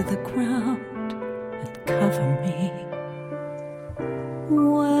onto the ground and cover me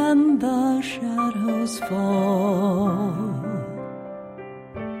when the shadows fall.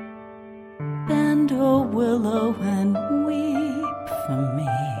 Bend, oh willow, and weep for me.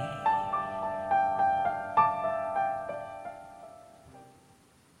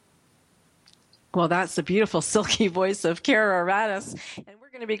 Well, that's the beautiful, silky voice of Kara Radis. And we're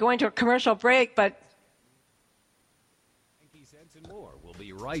going to be going to a commercial break, but... We'll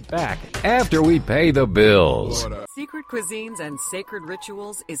be right back after we pay the bills. Secret Cuisines and Sacred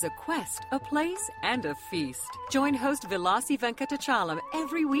Rituals is a quest, a place, and a feast. Join host Vilasi Venkatachalam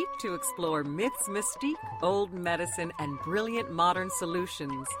every week to explore myths, mystique, old medicine, and brilliant modern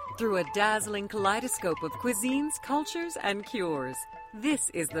solutions through a dazzling kaleidoscope of cuisines, cultures, and cures. This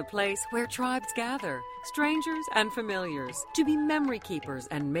is the place where tribes gather, strangers and familiars, to be memory keepers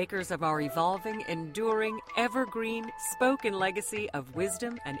and makers of our evolving, enduring, evergreen, spoken legacy of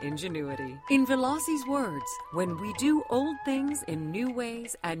wisdom and ingenuity. In Vilasi's words, when we do old things in new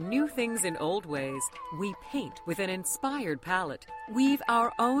ways and new things in old ways, we paint with an inspired palette, weave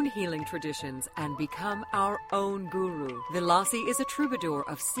our own healing traditions, and become our own guru. Vilasi is a troubadour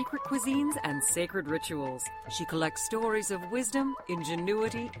of secret cuisines and sacred rituals. She collects stories of wisdom,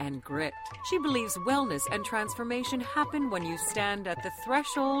 ingenuity, and grit. She believes wellness and transformation happen when you stand at the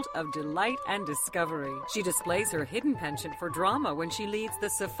threshold of delight and discovery. She displays her hidden penchant for drama when she leads the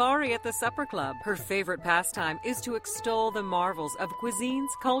Safari at the Supper Club. Her favorite pastime is to extol the marvels of cuisines,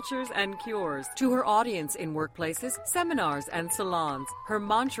 cultures, and cures. To her audience in workplaces, seminars, and salons, her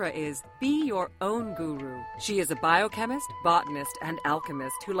mantra is, be your own guru. She is a biochemist, botanist, and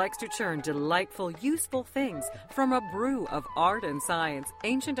alchemist who likes to churn delightful, useful things from a brew of art and science,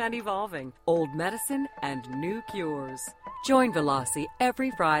 ancient and evolving, old medicine, and new cures. Join Vilasi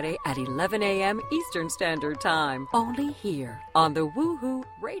every Friday at 11 a.m. Eastern Standard Time, only here on the Woohoo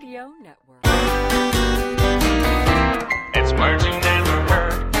Radio Network. It's words you never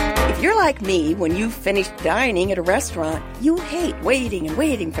heard. If you're like me, when you've finished dining at a restaurant, you hate waiting and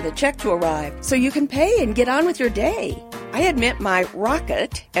waiting for the check to arrive so you can pay and get on with your day. I admit my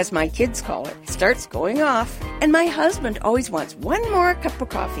rocket, as my kids call it, starts going off, and my husband always wants one more cup of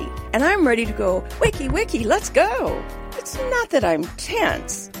coffee, and I'm ready to go, wiki, wiki, let's go. It's not that I'm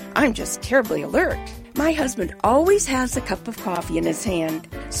tense. I'm just terribly alert. My husband always has a cup of coffee in his hand.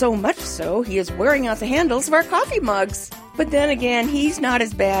 So much so, he is wearing out the handles of our coffee mugs. But then again, he's not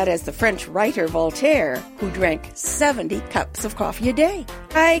as bad as the French writer Voltaire, who drank 70 cups of coffee a day.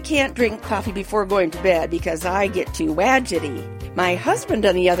 I can't drink coffee before going to bed because I get too wadgety. My husband,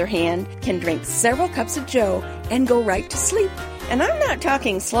 on the other hand, can drink several cups of joe and go right to sleep. And I'm not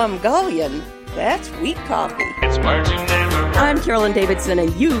talking slumgullion. That's weak coffee. It's words you never heard. I'm Carolyn Davidson,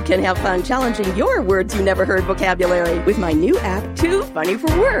 and you can have fun challenging your words you never heard vocabulary with my new app, Too Funny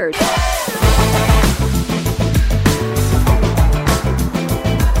for Words.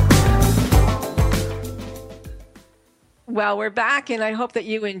 Well, we're back, and I hope that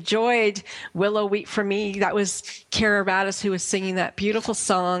you enjoyed Willow Weep for Me. That was Kara Radis who was singing that beautiful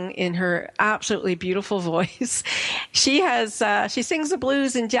song in her absolutely beautiful voice. She sings the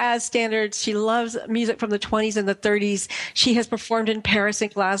blues and jazz standards. She loves music from the 20s and the 30s. She has performed in Paris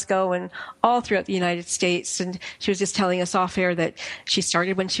and Glasgow and all throughout the United States. And she was just telling us off air that she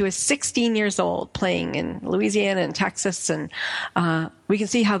started when she was 16 years old, playing in Louisiana and Texas. And we can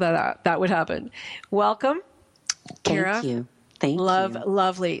see how that would happen. Welcome, Kara. Thank you. Thank you.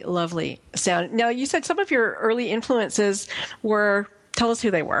 Lovely sound. Now, you said some of your early influences were, tell us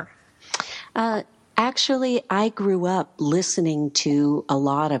who they were. Actually, I grew up listening to a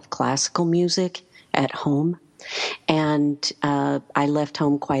lot of classical music at home. And I left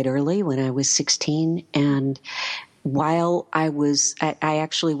home quite early when I was 16. And while I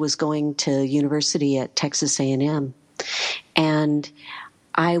actually was going to university at Texas A&M. And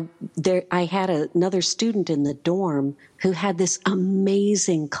I had another student in the dorm who had this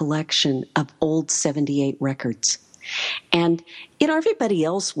amazing collection of old 78 records. And, everybody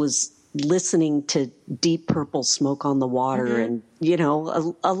else was listening to Deep Purple, Smoke on the Water, mm-hmm.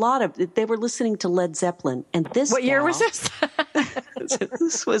 and, a lot of, they were listening to Led Zeppelin. And what year was this?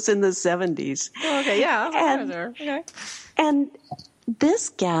 This was in the 70s. Okay, yeah. And this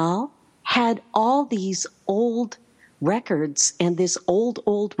gal had all these old records and this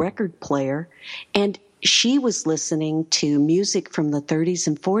old record player, and she was listening to music from the 30s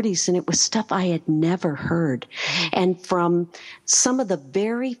and 40s, and it was stuff I had never heard. Mm-hmm. And from some of the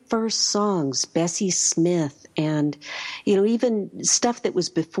very first songs, Bessie Smith, and, even stuff that was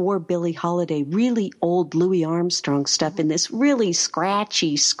before Billie Holiday, really old Louis Armstrong stuff, and this really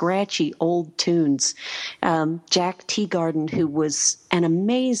scratchy old tunes. Jack Teagarden, who was an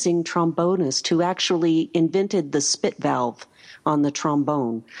amazing trombonist, who actually invented the spit valve on the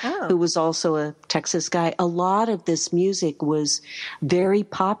trombone, who was also a Texas guy. A lot of this music was very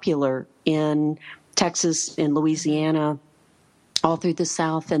popular in Texas, in Louisiana, all through the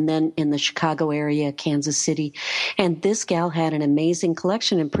South, and then in the Chicago area, Kansas City. And this gal had an amazing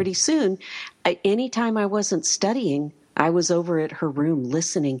collection. And pretty soon, anytime I wasn't studying, I was over at her room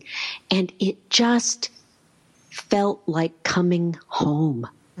listening. And it just felt like coming home.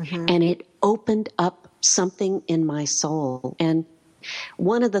 Mm-hmm. And it opened up something in my soul. And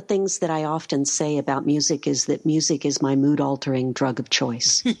one of the things that I often say about music is that music is my mood-altering drug of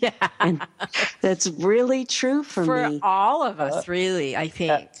choice. Yeah. And that's really true for me. For all of us, really, I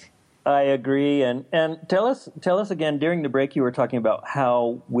think. I agree. And tell us again, during the break you were talking about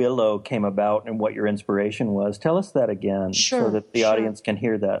how Willow came about and what your inspiration was. Tell us that again so that the audience can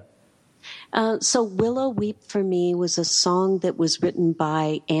hear that. So Willow Weep for Me was a song that was written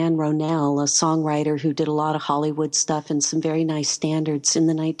by Anne Ronell, a songwriter who did a lot of Hollywood stuff and some very nice standards in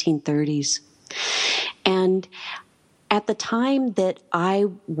the 1930s. And at the time that I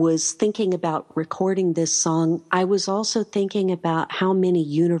was thinking about recording this song, I was also thinking about how many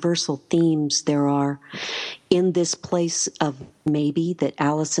universal themes there are in this place of maybe that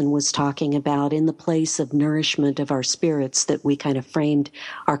Allison was talking about, in the place of nourishment of our spirits that we kind of framed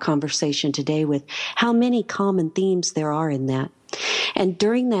our conversation today with, how many common themes there are in that. And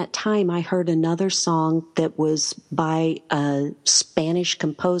during that time, I heard another song that was by a Spanish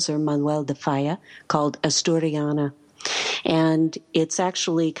composer, Manuel de Falla, called Asturiana. And it's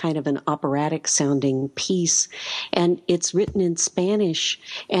actually kind of an operatic sounding piece, and it's written in Spanish.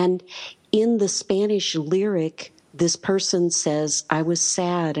 And in the Spanish lyric, this person says, I was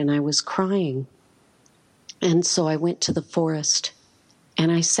sad and I was crying. And so I went to the forest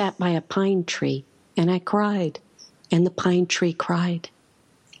and I sat by a pine tree and I cried, and the pine tree cried.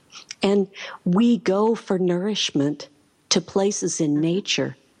 And we go for nourishment to places in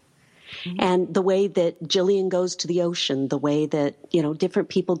nature. And the way that Jillian goes to the ocean, the way that, different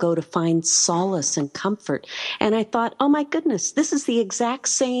people go to find solace and comfort. And I thought, oh my goodness, this is the exact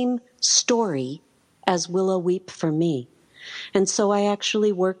same story as Willow Weep for Me. And so I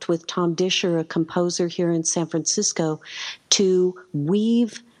actually worked with Tom Disher, a composer here in San Francisco, to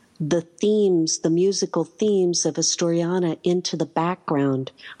weave the themes, the musical themes of Astoriana into the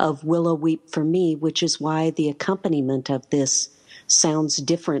background of Willow Weep for Me, which is why the accompaniment of this sounds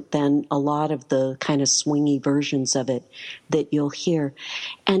different than a lot of the kind of swingy versions of it that you'll hear.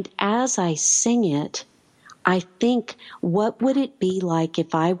 And as I sing it, I think, what would it be like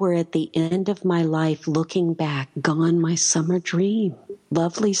if I were at the end of my life looking back, gone my summer dream,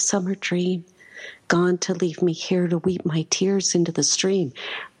 lovely summer dream, gone to leave me here to weep my tears into the stream.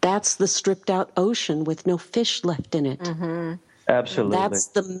 That's the stripped out ocean with no fish left in it. Mm-hmm. Absolutely. That's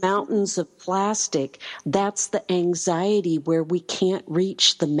the mountains of plastic. That's the anxiety where we can't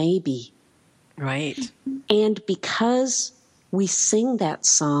reach the maybe. Right. And because we sing that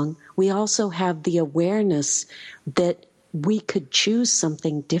song, we also have the awareness that we could choose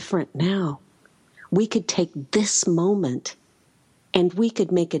something different now. We could take this moment and we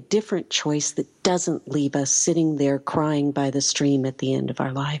could make a different choice that doesn't leave us sitting there crying by the stream at the end of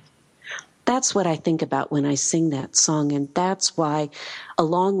our life. That's what I think about when I sing that song, and that's why,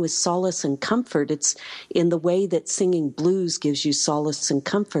 along with solace and comfort, it's in the way that singing blues gives you solace and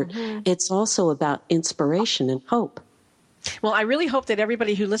comfort, it's also about inspiration and hope. Well, I really hope that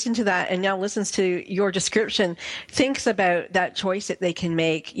everybody who listened to that and now listens to your description thinks about that choice that they can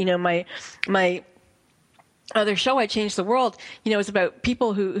make. You know, my other show, I Changed the World, you know, is about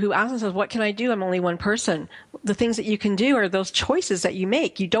people who ask themselves, what can I do? I'm only one person. The things that you can do are those choices that you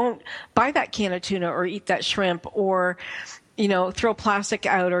make. You don't buy that can of tuna or eat that shrimp or, you know, throw plastic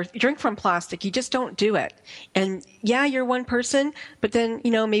out or drink from plastic. You just don't do it. And yeah, you're one person, but then,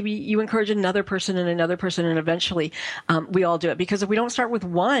 you know, maybe you encourage another person and another person, and eventually we all do it. Because if we don't start with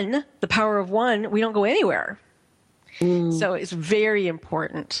one, the power of one, we don't go anywhere. So it's very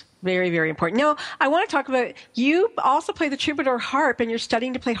important. Very, very important. Now, I want to talk about, you also play the troubadour harp, and you're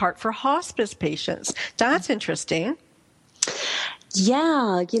studying to play harp for hospice patients. That's interesting.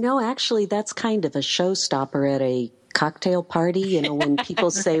 Yeah, you know, actually, that's kind of a showstopper at a cocktail party. You know, when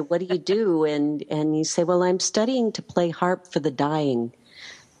people say, what do you do? And you say, well, I'm studying to play harp for the dying.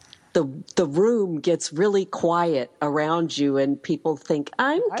 The room gets really quiet around you, and people think,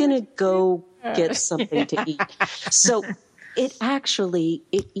 I'm going to go get something to eat. So it actually,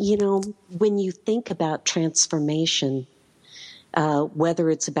 you know, when you think about transformation,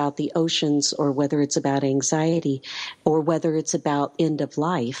 whether it's about the oceans or whether it's about anxiety or whether it's about end of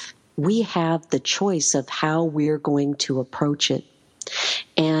life, we have the choice of how we're going to approach it.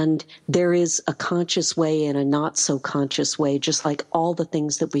 And there is a conscious way and a not so conscious way, just like all the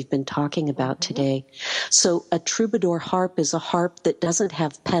things that we've been talking about today. So a troubadour harp is a harp that doesn't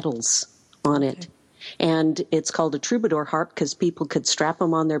have pedals on it. And it's called a troubadour harp because people could strap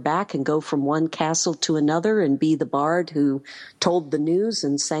them on their back and go from one castle to another and be the bard who told the news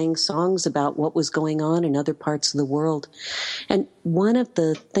and sang songs about what was going on in other parts of the world. And one of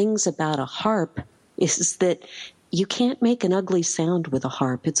the things about a harp is that you can't make an ugly sound with a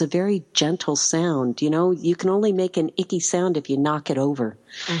harp. It's a very gentle sound. You know, you can only make an icky sound if you knock it over.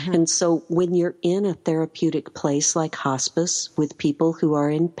 And so when you're in a therapeutic place like hospice with people who are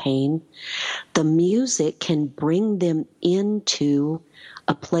in pain, the music can bring them into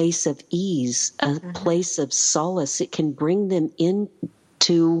a place of ease, a place of solace. It can bring them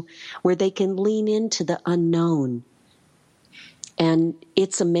into where they can lean into the unknown. And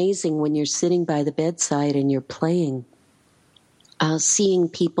it's amazing when you're sitting by the bedside and you're playing, seeing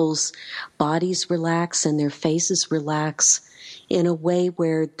people's bodies relax and their faces relax in a way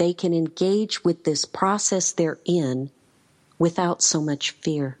where they can engage with this process they're in without so much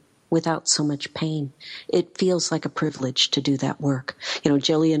fear, without so much pain. It feels like a privilege to do that work. You know,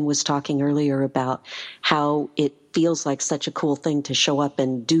 Jillian was talking earlier about how it feels like such a cool thing to show up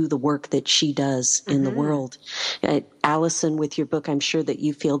and do the work that she does in the world. Allison, with your book, I'm sure that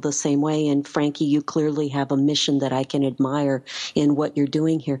you feel the same way. And Frankie, you clearly have a mission that I can admire in what you're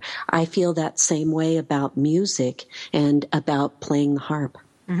doing here. I feel that same way about music and about playing the harp.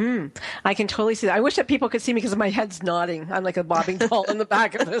 I can totally see that. I wish that people could see me because my head's nodding. I'm like a bobbing ball in the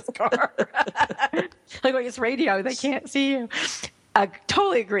back of this car. Like when it's radio, they can't see you. I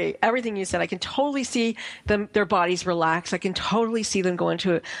totally agree. Everything you said, I can totally see them, their bodies relax. I can totally see them go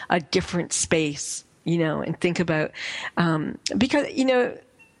into a different space, you know, and think about, because, you know,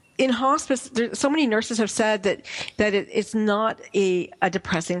 in hospice, so many nurses have said that it's not a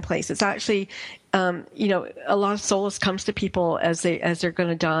depressing place. It's actually, you know, a lot of solace comes to people as they're going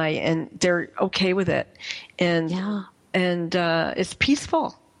to die, and they're okay with it, and it's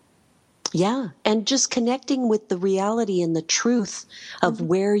peaceful. Yeah, and just connecting with the reality and the truth of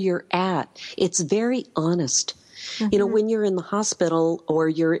where you're at. It's very honest. You know, when you're in the hospital or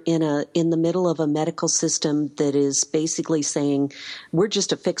you're in the middle of a medical system that is basically saying, we're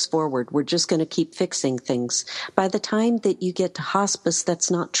just a fix forward, we're just going to keep fixing things. By the time that you get to hospice,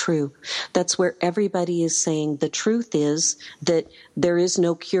 that's not true. That's where everybody is saying the truth is that there is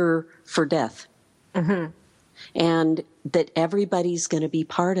no cure for death. Mm-hmm. And that everybody's going to be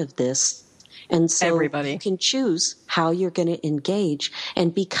part of this. And so you can choose how you're going to engage.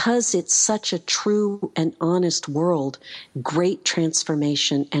 And because it's such a true and honest world, great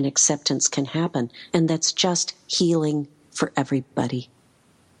transformation and acceptance can happen. And that's just healing for everybody.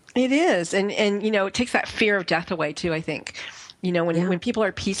 It is. And you know, it takes that fear of death away too, I think. You know, when people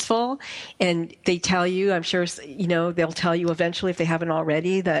are peaceful and they tell you, I'm sure, you know, they'll tell you eventually if they haven't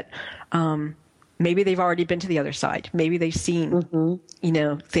already that, maybe they've already been to the other side. Maybe they've seen, you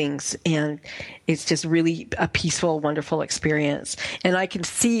know, things, and it's just really a peaceful, wonderful experience. And I can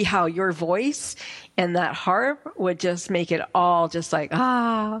see how your voice and that harp would just make it all just like,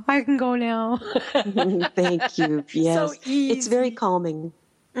 I can go now. Thank you. Yes. So it's very calming.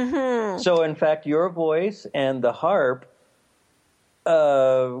 Mm-hmm. So, in fact, your voice and the harp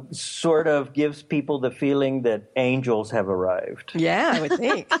sort of gives people the feeling that angels have arrived. Yeah, I would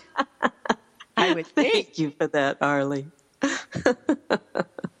think. I would think. Thank you for that, Arlie.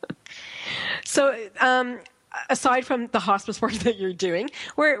 So, aside from the hospice work that you're doing,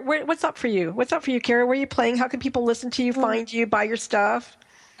 what's up for you? What's up for you, Kara? Where are you playing? How can people listen to you, find you, buy your stuff?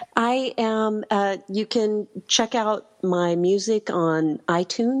 I am. You can check out my music on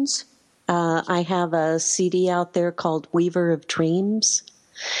iTunes. I have a CD out there called Weaver of Dreams.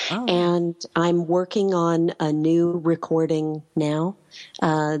 Oh. And I'm working on a new recording now,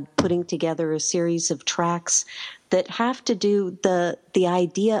 putting together a series of tracks that have to do, the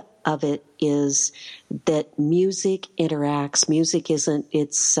idea of it is that music interacts. Music isn't,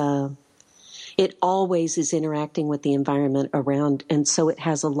 it always is interacting with the environment around. And so it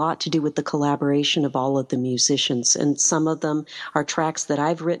has a lot to do with the collaboration of all of the musicians. And some of them are tracks that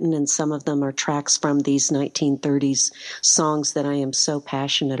I've written, and some of them are tracks from these 1930s songs that I am so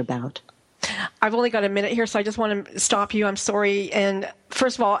passionate about. I've only got a minute here, so I just want to stop you. I'm sorry. And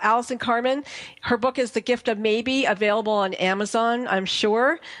first of all, Alison Carman, her book is The Gift of Maybe, available on Amazon, I'm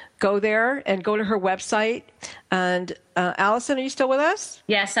sure. Go there and go to her website. And Alison, are you still with us?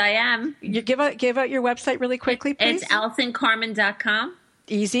 Yes, I am. You give out your website really quickly, please. It's AlisonCarman.com.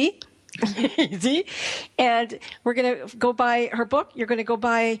 Easy. Easy. And we're going to go buy her book. You're going to go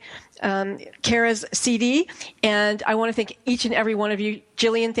buy Kara's CD. And I want to thank each and every one of you.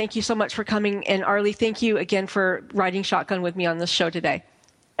 Jillian, thank you so much for coming. And Arlie, thank you again for riding shotgun with me on this show today.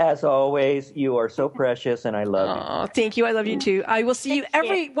 As always, you are so precious, and I love you. Oh, thank you. I love you, too. I will see you,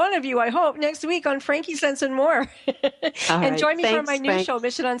 every one of you, I hope, next week on Frankie Sense and More. And join me for my new show,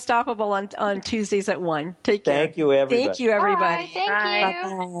 Mission Unstoppable, on Tuesdays at 1. Take care. Thank you, everybody. Thank you, everybody. Bye.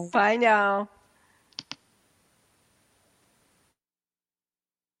 Thank you. Bye now.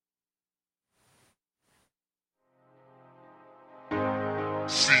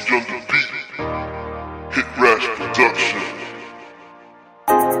 See on the beat, Hit Rash Production.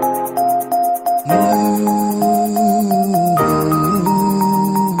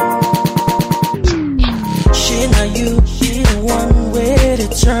 Shit, now you be the one way to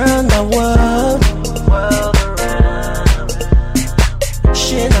turn my world.